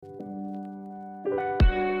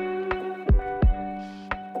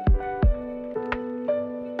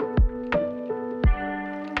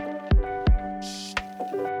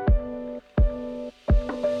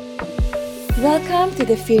Welcome to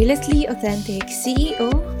the Fearlessly Authentic CEO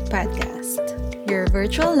podcast, your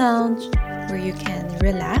virtual lounge where you can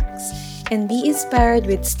relax and be inspired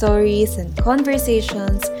with stories and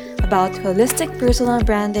conversations about holistic personal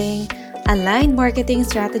branding, aligned marketing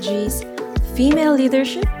strategies, female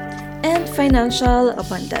leadership, and financial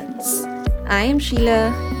abundance. I am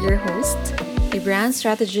Sheila, your host, a brand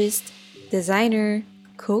strategist, designer,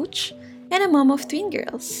 coach, and a mom of twin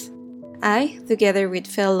girls. I, together with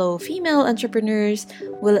fellow female entrepreneurs,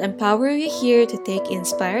 will empower you here to take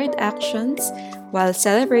inspired actions while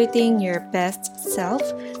celebrating your best self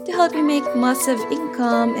to help you make massive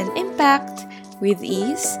income and impact with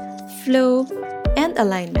ease, flow, and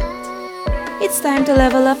alignment. It's time to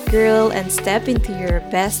level up, girl, and step into your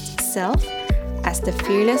best self as the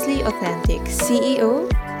fearlessly authentic CEO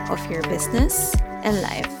of your business and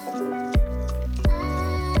life.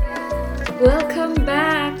 Welcome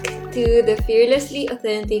back to the Fearlessly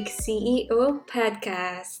Authentic CEO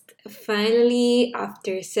podcast. Finally,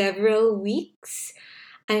 after several weeks,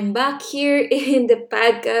 I'm back here in the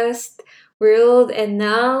podcast world and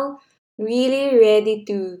now really ready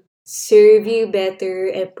to serve you better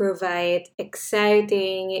and provide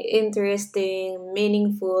exciting, interesting,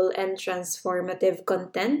 meaningful, and transformative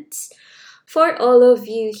contents for all of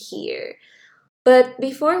you here. But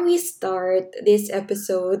before we start this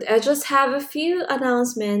episode, I just have a few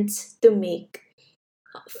announcements to make.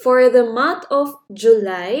 For the month of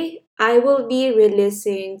July, I will be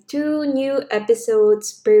releasing 2 new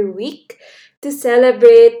episodes per week to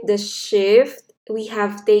celebrate the shift we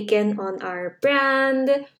have taken on our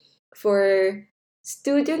brand. For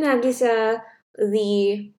Studio Nagisa,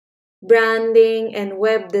 the branding and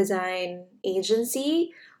web design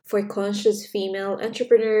agency for conscious female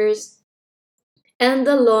entrepreneurs, and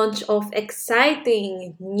the launch of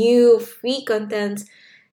exciting new free content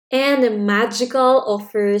and magical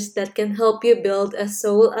offers that can help you build a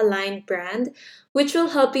soul aligned brand, which will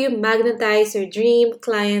help you magnetize your dream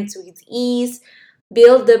clients with ease,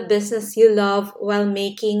 build the business you love while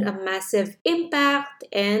making a massive impact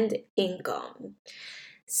and income.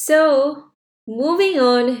 So, moving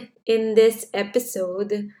on in this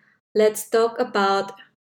episode, let's talk about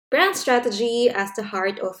brand strategy as the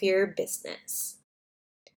heart of your business.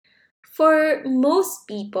 For most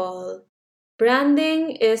people,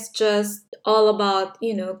 branding is just all about,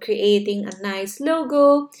 creating a nice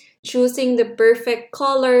logo, choosing the perfect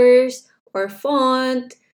colors or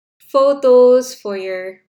font, photos for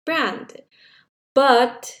your brand.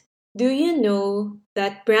 But do you know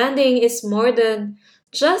that branding is more than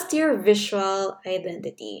just your visual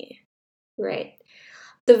identity? Right.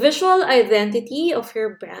 The visual identity of your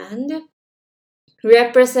brand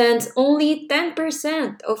represents only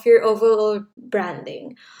 10% of your overall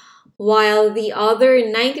branding, while the other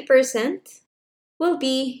 90% will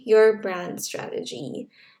be your brand strategy.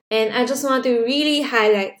 And I just want to really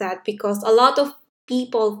highlight that because a lot of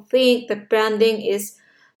people think that branding is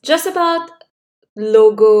just about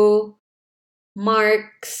logo,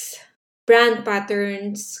 marks, brand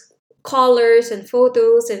patterns, colors, and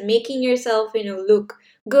photos, and making yourself, look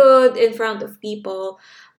good in front of people.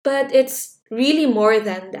 But it's really more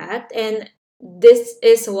than that. And this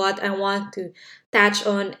is what I want to touch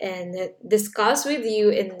on and discuss with you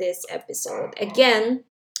in this episode. Again,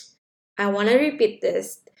 I want to repeat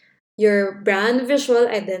this. Your brand visual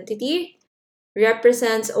identity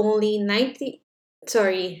represents only 10%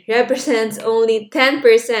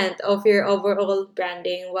 of your overall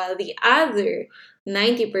branding, while the other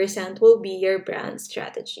 90% will be your brand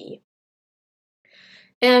strategy.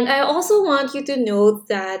 And I also want you to note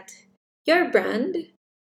that your brand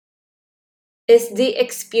is the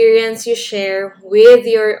experience you share with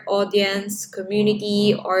your audience,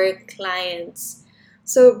 community, or clients.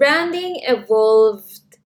 So branding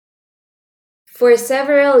evolved for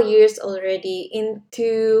several years already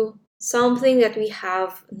into something that we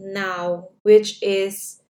have now, which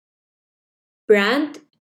is brand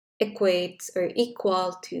equates or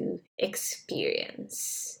equal to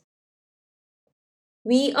experience.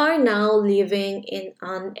 We are now living in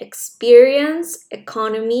an experience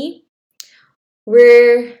economy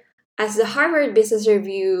where, as the Harvard Business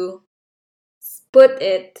Review put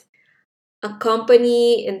it, a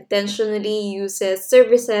company intentionally uses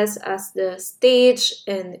services as the stage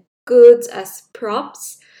and goods as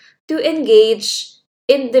props to engage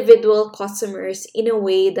individual customers in a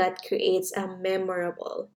way that creates a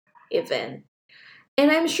memorable event. And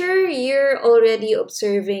I'm sure you're already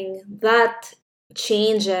observing that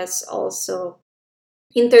changes also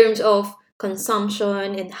in terms of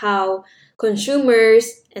consumption and how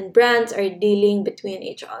consumers and brands are dealing between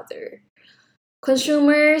each other.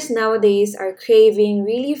 Consumers nowadays are craving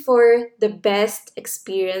really for the best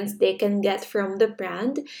experience they can get from the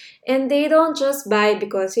brand, and they don't just buy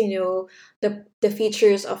because the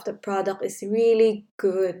features of the product is really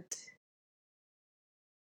good.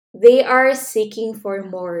 They are seeking for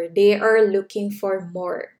more. They are looking for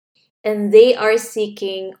more. And they are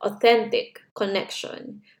seeking authentic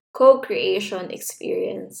connection, co-creation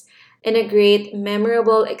experience, and a great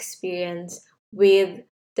memorable experience with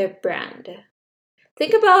the brand.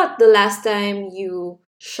 Think about the last time you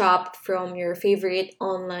shopped from your favorite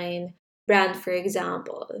online brand, for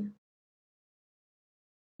example.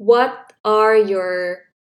 What are your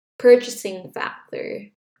purchasing factor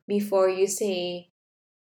before you say,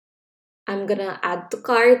 I'm gonna add to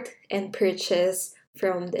cart and purchase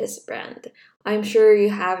from this brand? I'm sure you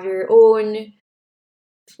have your own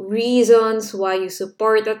reasons why you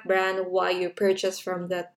support that brand, why you purchase from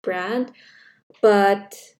that brand,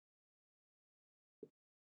 but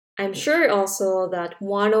I'm sure also that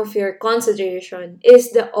one of your consideration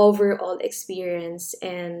is the overall experience,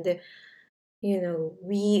 and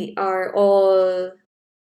we are all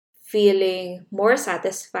feeling more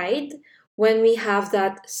satisfied when we have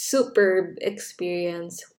that superb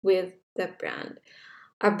experience with the brand.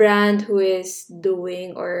 A brand who is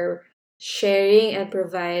doing or sharing and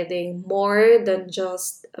providing more than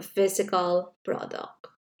just a physical product,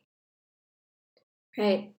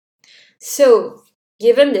 right? So,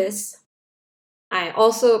 given this, I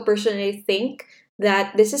also personally think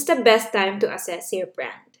that this is the best time to assess your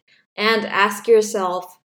brand and ask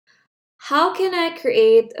yourself, how can I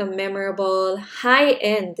create a memorable, high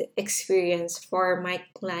end experience for my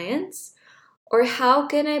clients? Or how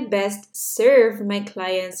can I best serve my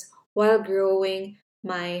clients while growing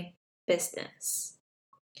my business?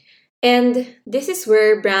 And this is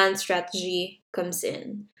where brand strategy comes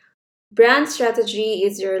in. Brand strategy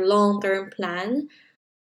is your long term plan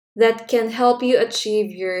that can help you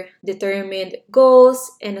achieve your determined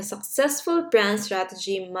goals, and a successful brand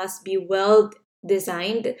strategy must be well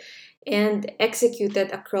designed and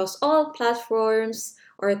executed across all platforms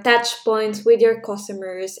or touch points with your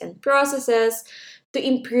customers and processes to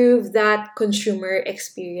improve that consumer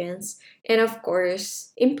experience and, of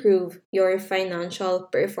course, improve your financial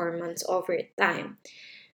performance over time.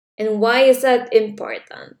 And why is that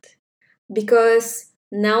important? Because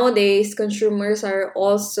nowadays consumers are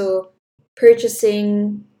also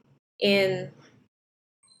purchasing in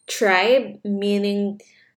tribe, meaning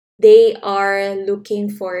they are looking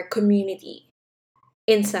for community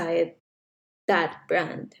inside that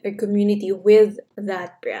brand or community with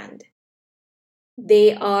that brand.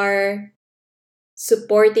 They are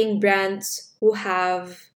supporting brands who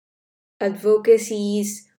have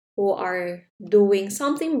advocacies, who are doing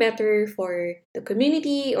something better for the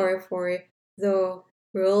community or for the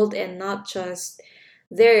world, and not just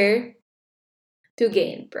there to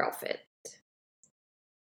gain profit.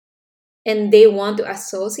 And they want to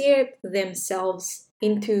associate themselves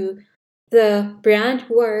into the brand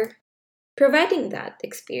who are providing that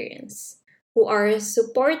experience, who are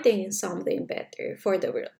supporting something better for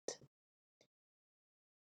the world.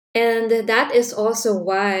 And that is also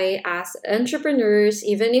why, as entrepreneurs,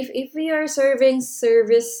 even if we are serving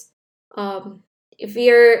service, if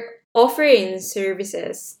we are offering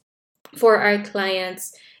services for our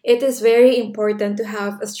clients, it is very important to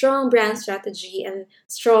have a strong brand strategy and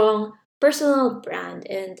strong personal brand.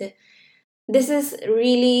 And this is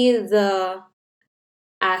really the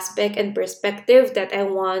aspect and perspective that I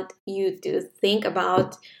want you to think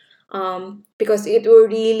about, because it will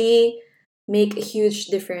really make a huge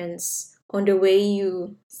difference on the way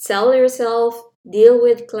you sell yourself, deal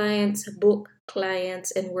with clients, book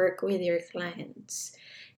clients, and work with your clients.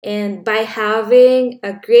 And by having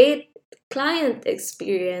a great client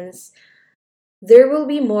experience, there will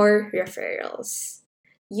be more referrals.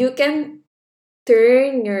 You can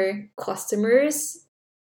turn your customers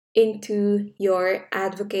into your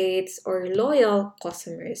advocates or loyal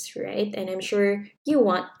customers, right? And I'm sure you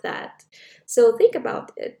want that. So think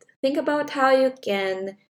about it. Think about how you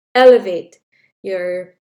can elevate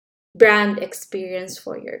your brand experience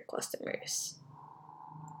for your customers.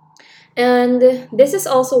 And this is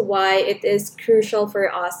also why it is crucial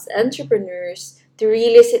for us entrepreneurs to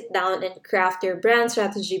really sit down and craft your brand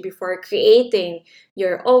strategy before creating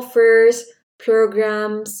your offers,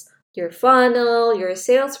 programs, your funnel, your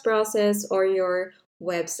sales process, or your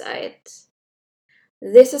website.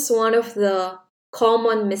 This is one of the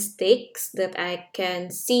common mistakes that I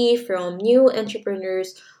can see from new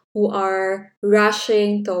entrepreneurs who are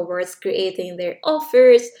rushing towards creating their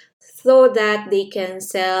offers so that they can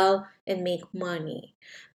sell and make money.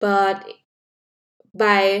 But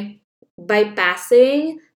by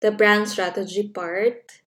bypassing the brand strategy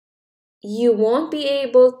part, you won't be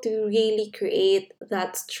able to really create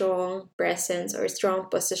that strong presence or strong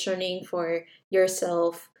positioning for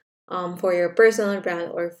yourself, for your personal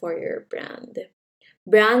brand or for your brand.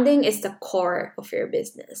 Branding is the core of your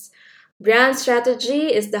business. Brand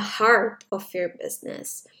strategy is the heart of your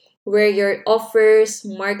business, where your offers,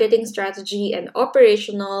 marketing strategy, and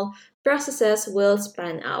operational processes will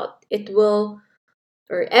span out. It will,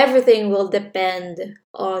 or everything will depend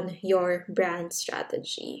on your brand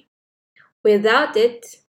strategy. Without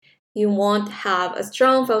it, you won't have a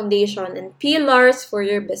strong foundation and pillars for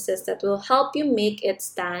your business that will help you make it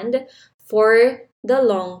stand for the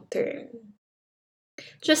long term.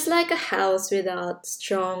 Just like a house without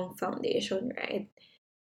strong foundation, right?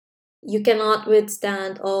 You cannot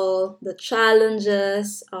withstand all the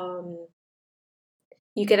challenges.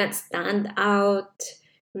 You cannot stand out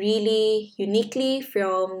really uniquely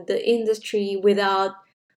from the industry without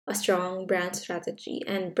a strong brand strategy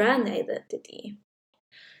and brand identity.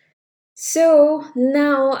 So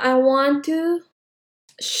now I want to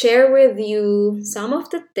share with you some of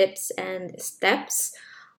the tips and steps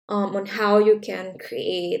on how you can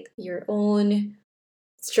create your own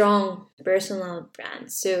strong personal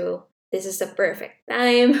brand. So this is the perfect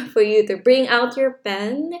time for you to bring out your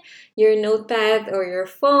pen, your notepad, or your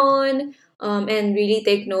phone, and really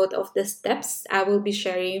take note of the steps I will be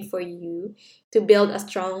sharing for you to build a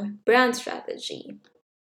strong brand strategy.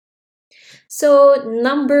 So,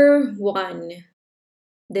 number one,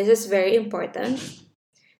 this is very important.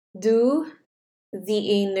 Do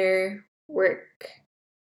the inner work.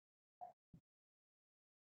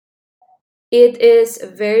 It is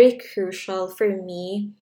very crucial for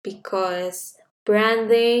me because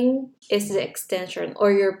branding is the extension,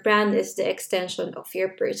 or your brand is the extension of your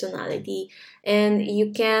personality, and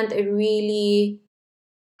you can't really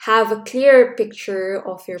have a clear picture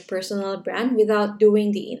of your personal brand without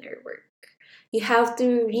doing the inner work. You have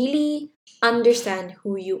to really understand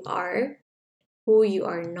who you are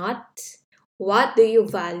not, what do you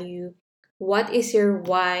value, what is your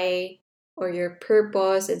why or your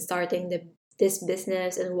purpose in starting this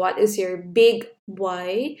business, and what is your big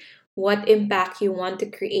why, what impact you want to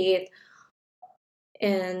create,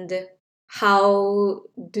 and how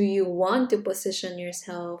do you want to position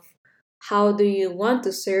yourself, how do you want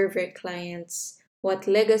to serve your clients, what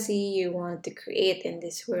legacy you want to create in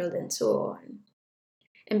this world, and so on.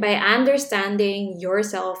 And by understanding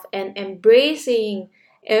yourself and embracing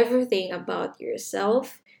everything about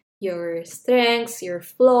yourself, your strengths, your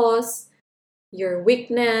flaws, your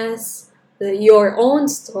weakness, your own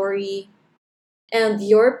story, and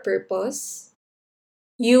your purpose,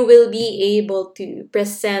 you will be able to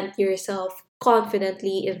present yourself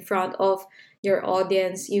confidently in front of your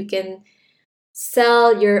audience. You can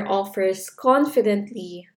sell your offers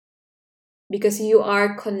confidently because you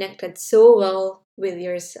are connected so well with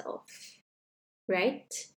yourself,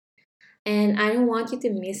 right? And I don't want you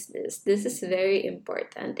to miss this. This is very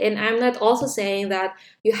important. And I'm not also saying that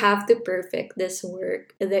you have to perfect this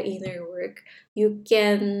work, the inner work. You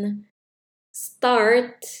can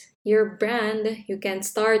start your brand, you can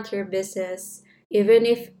start your business, even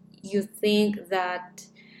if you think that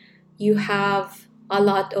you have a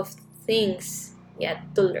lot of things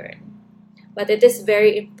yet to learn. But it is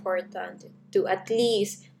very important to at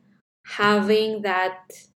least having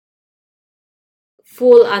that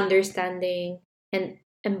full understanding and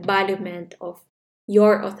embodiment of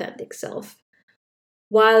your authentic self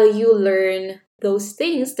while you learn those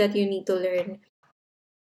things that you need to learn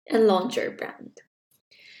and launch your brand.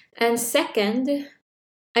 And second,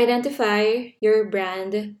 identify your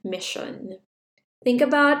brand mission. Think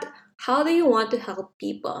about how do you want to help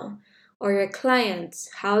people or your clients?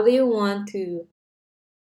 How do you want to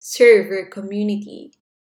serve your community,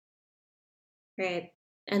 right?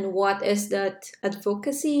 And what is that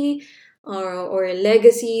advocacy or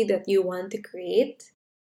legacy that you want to create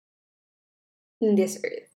in this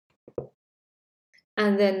earth?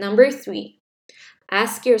 And then number three,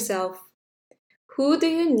 ask yourself, who do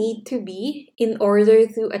you need to be in order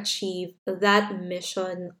to achieve that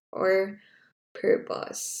mission or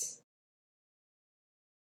purpose?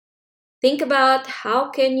 Think about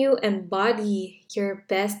how can you embody your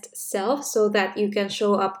best self so that you can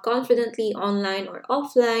show up confidently online or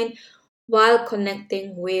offline while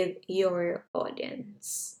connecting with your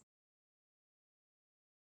audience.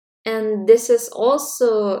 And this is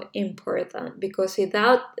also important because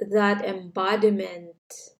without that embodiment,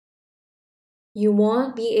 you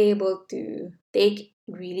won't be able to take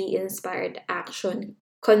really inspired action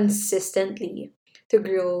consistently to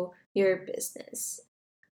grow your business.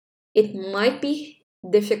 It might be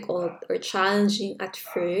difficult or challenging at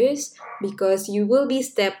first because you will be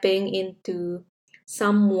stepping into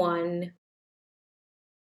someone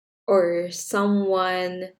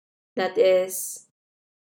someone that is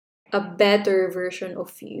a better version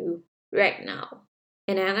of you right now.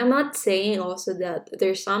 And I'm not saying also that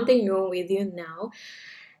there's something wrong with you now.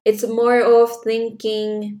 It's more of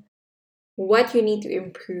thinking what you need to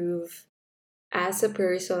improve as a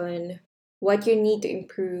person, what you need to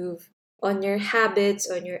improve on your habits,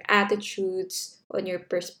 on your attitudes, on your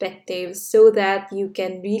perspectives, so that you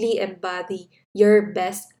can really embody your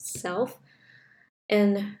best self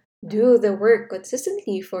and do the work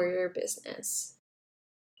consistently for your business.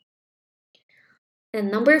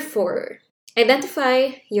 And number 4,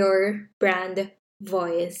 identify your brand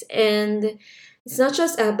voice. And it's not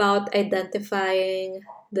just about identifying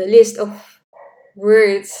the list of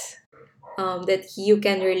words that you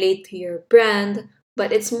can relate to your brand,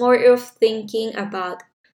 but it's more of thinking about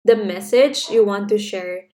the message you want to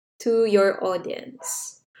share to your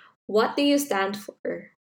audience. What do you stand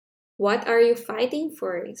for? What are you fighting,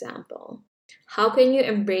 for example? How can you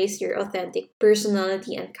embrace your authentic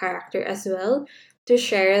personality and character as well to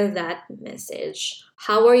share that message?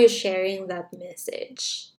 How are you sharing that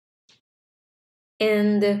message?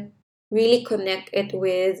 And really connect it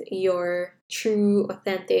with your true,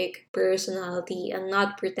 authentic personality and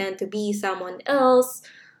not pretend to be someone else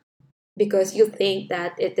because you think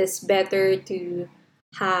that it is better to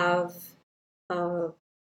have a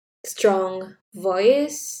strong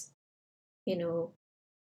voice, you know,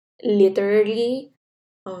 literally,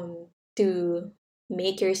 to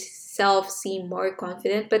make yourself seem more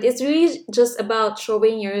confident. But it's really just about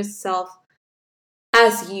showing yourself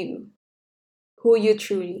as you, who you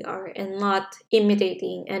truly are, and not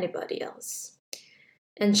imitating anybody else.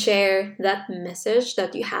 And share that message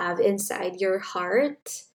that you have inside your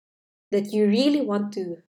heart that you really want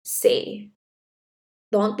to say.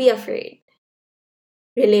 Don't be afraid.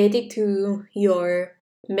 Relate it to your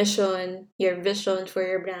mission, your vision for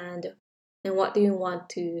your brand, and what do you want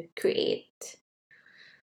to create.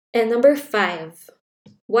 And number 5,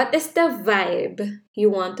 what is the vibe you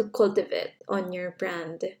want to cultivate on your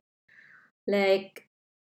brand? Like,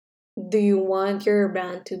 do you want your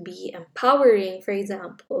brand to be empowering, for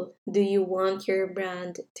example? Do you want your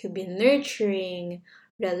brand to be nurturing,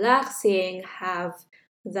 relaxing, have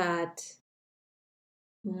that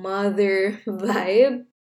mother vibe,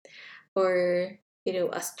 or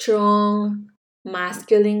a strong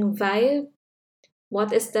masculine vibe?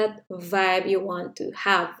 What is that vibe you want to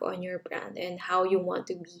have on your brand and how you want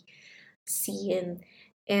to be seen?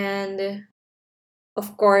 And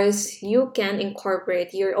of course, you can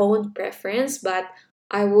incorporate your own preference, but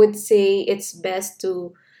I would say it's best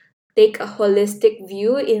to take a holistic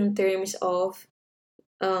view in terms of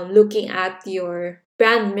looking at your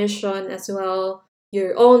brand mission as well,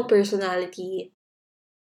 your own personality,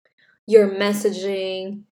 your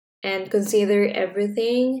messaging, and consider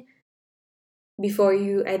everything before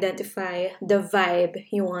you identify the vibe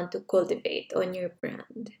you want to cultivate on your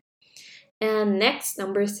brand. And next,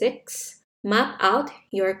 number 6, map out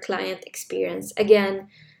your client experience. Again,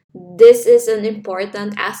 this is an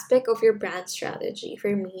important aspect of your brand strategy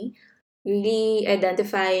for me. Really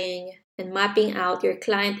identifying and mapping out your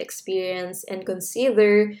client experience and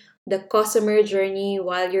consider the customer journey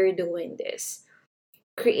while you're doing this.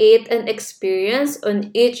 Create an experience on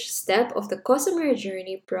each step of the customer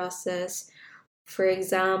journey process. For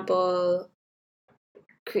example,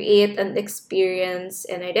 create an experience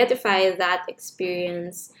and identify that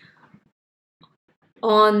experience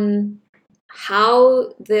on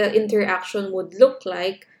how the interaction would look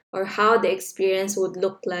like or how the experience would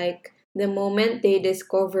look like the moment they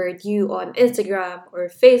discovered you on Instagram or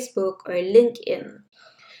Facebook or LinkedIn.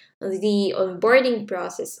 The onboarding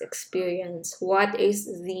process experience. What is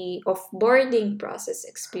the offboarding process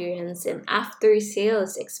experience and after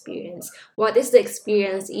sales experience? What is the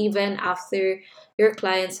experience even after your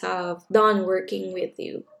clients have done working with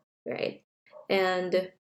you, right?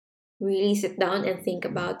 And really sit down and think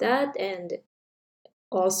about that and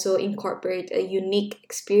also incorporate a unique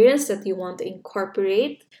experience that you want to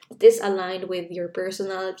incorporate that is aligned with your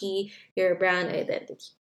personality, your brand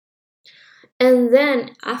identity. And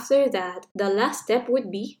then after that, the last step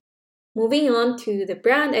would be moving on to the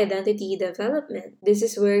brand identity development. This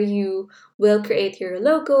is where you will create your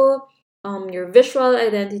logo, your visual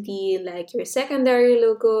identity, like your secondary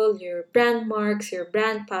logo, your brand marks, your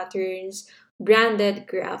brand patterns, branded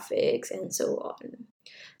graphics, and so on.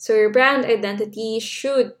 So your brand identity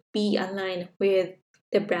should be aligned with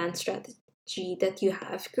the brand strategy that you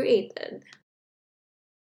have created.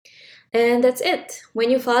 And that's it.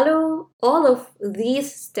 When you follow all of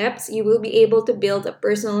these steps, you will be able to build a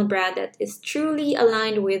personal brand that is truly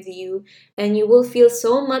aligned with you, and you will feel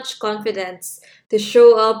so much confidence to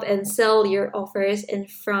show up and sell your offers in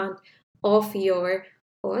front of your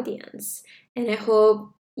audience. And I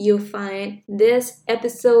hope you find this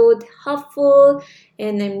episode helpful,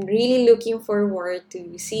 and I'm really looking forward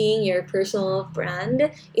to seeing your personal brand.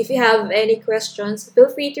 If you have any questions, feel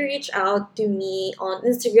free to reach out to me on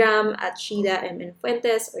Instagram at Shida M.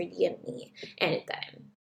 Fuentes or DM me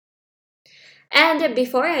anytime. And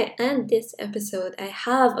before I end this episode, I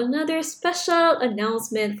have another special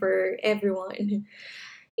announcement for everyone.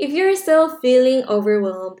 If you're still feeling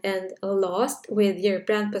overwhelmed and lost with your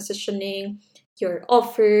brand positioning, your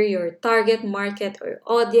offer, your target market or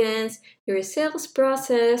audience, your sales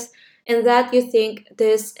process, and that you think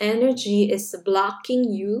this energy is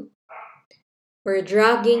blocking you or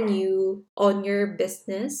dragging you on your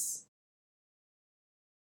business,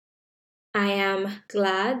 I am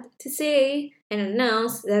glad to say and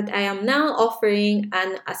announce that I am now offering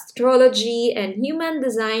an astrology and human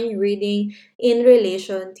design reading in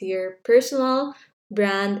relation to your personal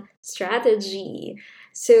brand strategy.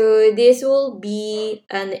 So, this will be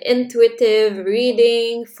an intuitive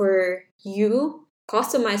reading for you,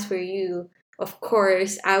 customized for you. Of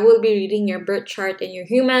course, I will be reading your birth chart and your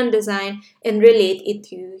human design and relate it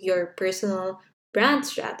to your personal brand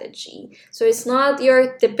strategy. So it's not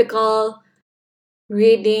your typical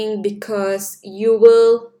reading because you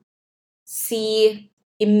will see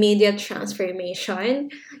immediate transformation.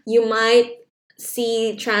 You might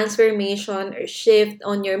see transformation or shift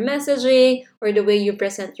on your messaging or the way you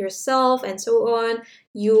present yourself and so on.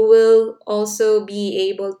 You will also be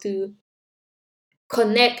able to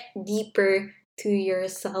connect deeper to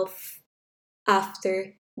yourself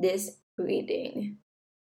after this reading.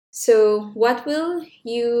 So, what will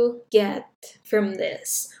you get from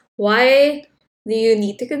this? Why do you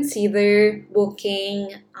need to consider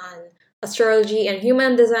booking an astrology and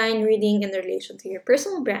human design reading in relation to your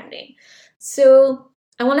personal branding? So,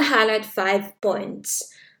 I want to highlight 5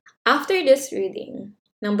 points. After this reading,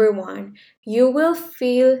 number one, you will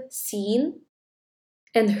feel seen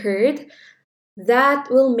and heard. That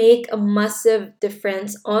will make a massive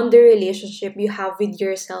difference on the relationship you have with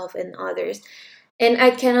yourself and others. And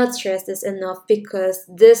I cannot stress this enough because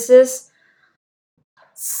this is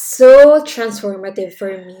so transformative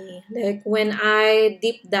for me. Like when I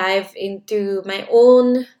deep dive into my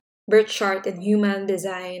own birth chart and human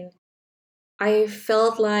design, I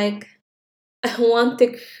felt like I want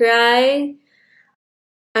to cry.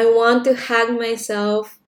 I want to hug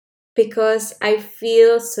myself because I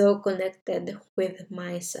feel so connected with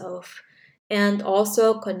myself and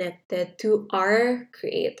also connected to our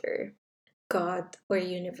creator, God or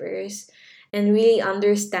universe, and really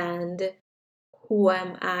understand who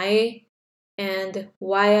am I and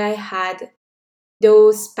why I had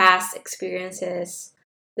those past experiences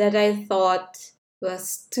that I thought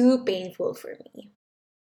was too painful for me.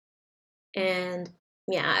 And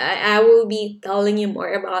yeah, I will be telling you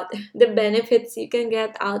more about the benefits you can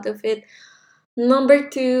get out of it. Number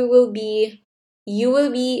two will be you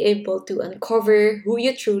will be able to uncover who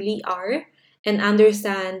you truly are and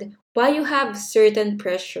understand why you have certain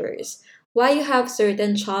pressures, why you have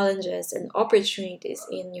certain challenges and opportunities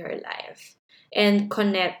in your life, and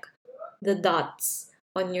connect the dots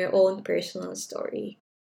on your own personal story.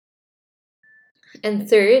 And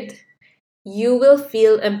third, you will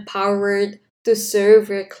feel empowered to serve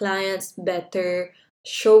your clients better,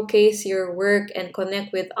 showcase your work, and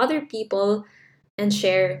connect with other people and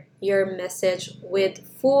share your message with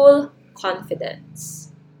full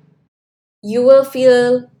confidence. You will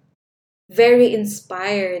feel very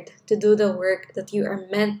inspired to do the work that you are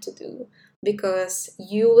meant to do because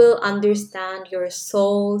you will understand your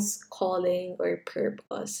soul's calling or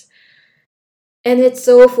purpose. And it's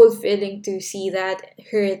so fulfilling to see that,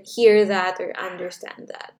 hear that, or understand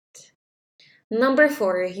that. Number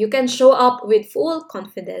four, you can show up with full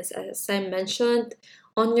confidence, as I mentioned,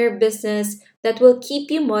 on your business that will keep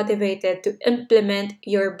you motivated to implement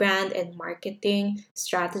your brand and marketing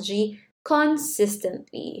strategy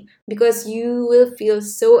consistently because you will feel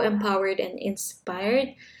so empowered and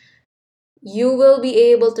inspired. You will be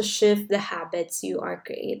able to shift the habits you are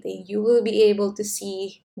creating. You will be able to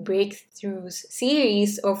see breakthroughs,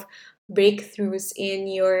 series of breakthroughs in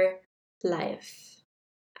your life,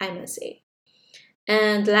 I must say.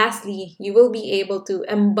 And lastly, you will be able to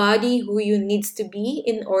embody who you needs to be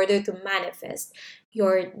in order to manifest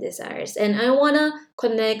your desires. And I want to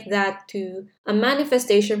connect that to a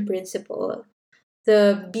manifestation principle,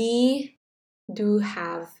 the be, do,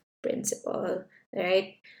 have principle,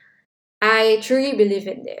 right? I truly believe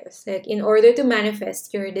in this. Like, in order to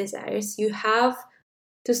manifest your desires, you have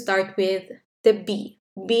to start with the B,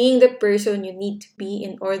 being the person you need to be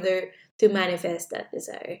in order to manifest that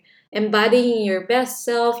desire. Embodying your best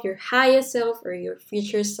self, your highest self, or your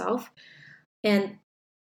future self, and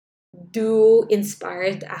do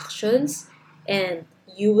inspired actions, and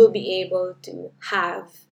you will be able to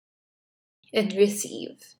have and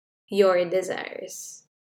receive your desires,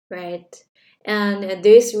 right? And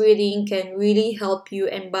this reading can really help you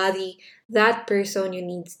embody that person you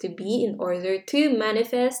need to be in order to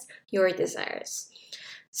manifest your desires.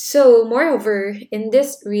 So, moreover, in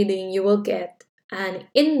this reading, you will get an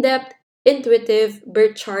in depth, intuitive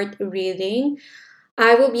birth chart reading.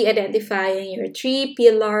 I will be identifying your three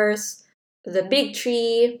pillars, the big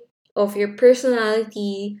three of your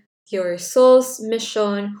personality, your soul's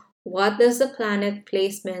mission, what does the planet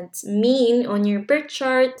placement mean on your birth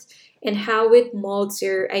chart, and how it molds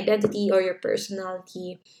your identity or your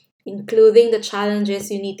personality, including the challenges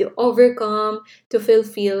you need to overcome to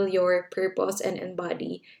fulfill your purpose and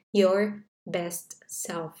embody your best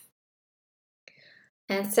self.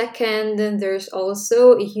 And second, then there's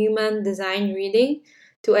also a human design reading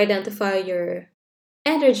to identify your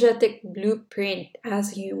energetic blueprint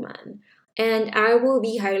as human. And I will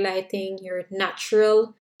be highlighting your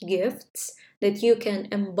natural gifts that you can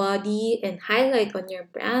embody and highlight on your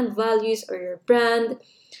brand values or your brand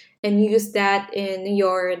and use that in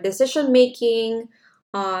your decision making.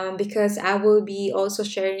 Because I will be also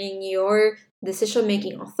sharing your decision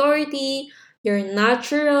making authority, your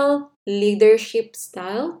natural leadership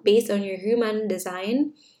style based on your human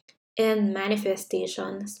design, and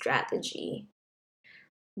manifestation strategy.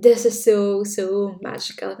 This is so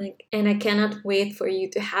magical, and I cannot wait for you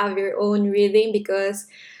to have your own reading because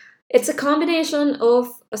it's a combination of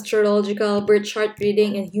astrological birth chart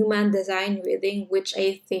reading and human design reading, which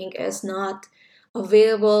I think is not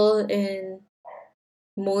available in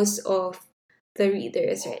most of the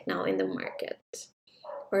readers right now in the market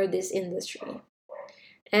or this industry.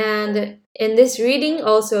 And in this reading,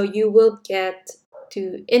 also, you will get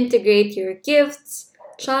to integrate your gifts,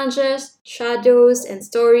 challenges, shadows, and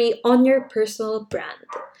story on your personal brand.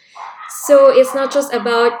 So it's not just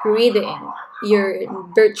about reading your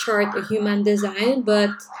birth chart or human design,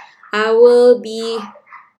 but I will be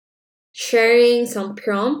sharing some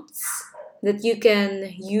prompts that you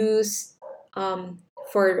can use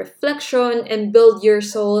for reflection and build your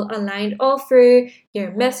soul aligned offer,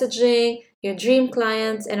 your messaging, your dream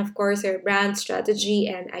clients, and of course, your brand strategy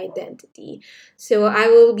and identity. So I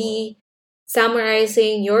will be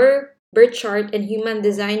summarizing your birth chart and human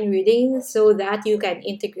design reading so that you can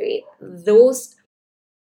integrate those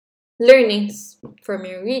learnings from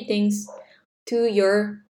your readings to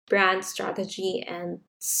your brand strategy and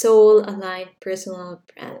soul aligned personal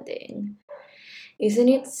branding. Isn't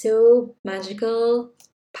it so magical,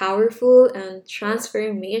 powerful, and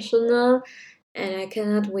transformational? And I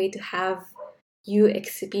cannot wait to have you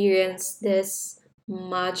experience this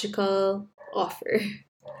magical offer.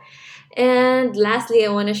 And lastly, I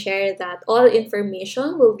want to share that all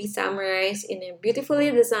information will be summarized in a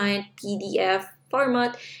beautifully designed PDF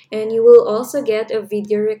format, and you will also get a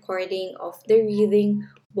video recording of the reading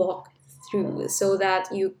walkthrough so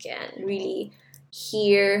that you can really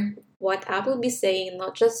hear what I will be saying,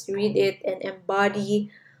 not just read it and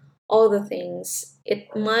embody all the things.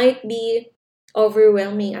 It might be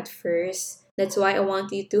overwhelming at first. That's why I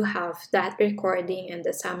want you to have that recording and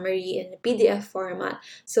the summary in the PDF format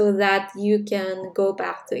so that you can go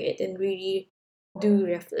back to it and really do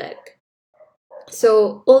reflect.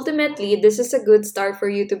 So ultimately, this is a good start for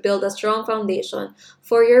you to build a strong foundation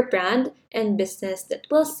for your brand and business that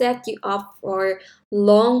will set you up for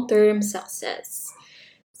long term success.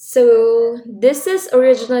 So this is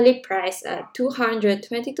originally priced at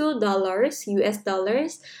 $222 US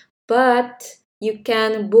dollars, but you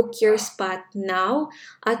can book your spot now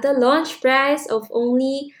at a launch price of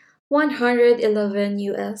only 111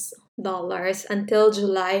 US dollars until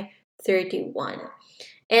July 31.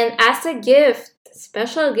 And as a gift,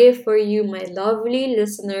 special gift for you, my lovely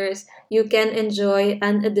listeners, you can enjoy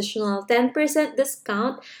an additional 10%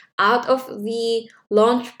 discount out of the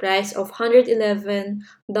launch price of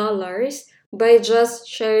 $111 by just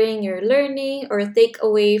sharing your learning or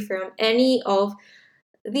takeaway from any of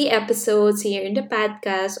the episodes here in the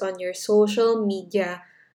podcast on your social media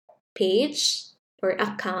page or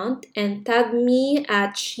account and tag me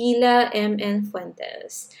at Sheila MN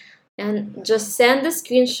Fuentes. And just send the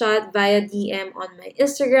screenshot via DM on my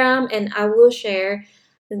Instagram and I will share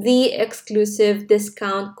the exclusive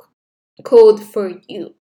discount code for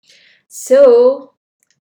you. So,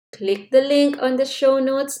 Click the link on the show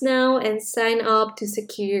notes now and sign up to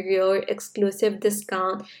secure your exclusive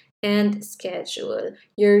discount and schedule.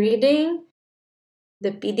 Your reading,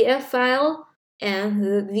 the PDF file, and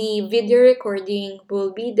the video recording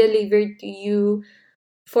will be delivered to you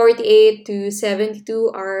 48 to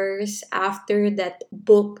 72 hours after that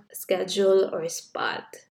book, schedule, or spot.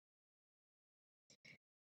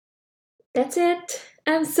 That's it.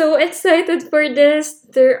 I'm so excited for this.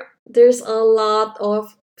 There's a lot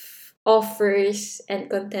of offers and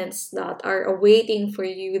contents that are awaiting for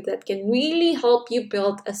you that can really help you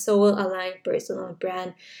build a soul aligned personal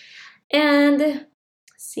brand. And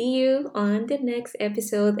see you on the next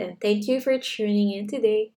episode. And thank you for tuning in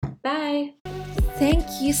today. Bye. Thank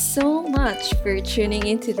you so much for tuning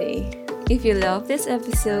in today. If you love this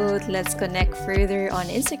episode, let's connect further on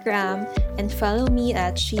Instagram and follow me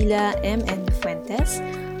at Sheila MN Fuentes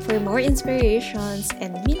for more inspirations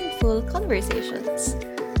and meaningful conversations.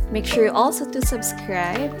 Make sure also to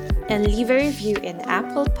subscribe and leave a review in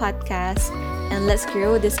Apple Podcasts, and let's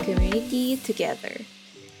grow this community together.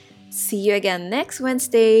 See you again next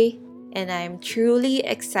Wednesday, and I'm truly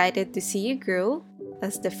excited to see you grow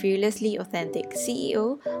as the fearlessly authentic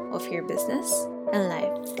CEO of your business and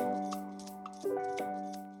life.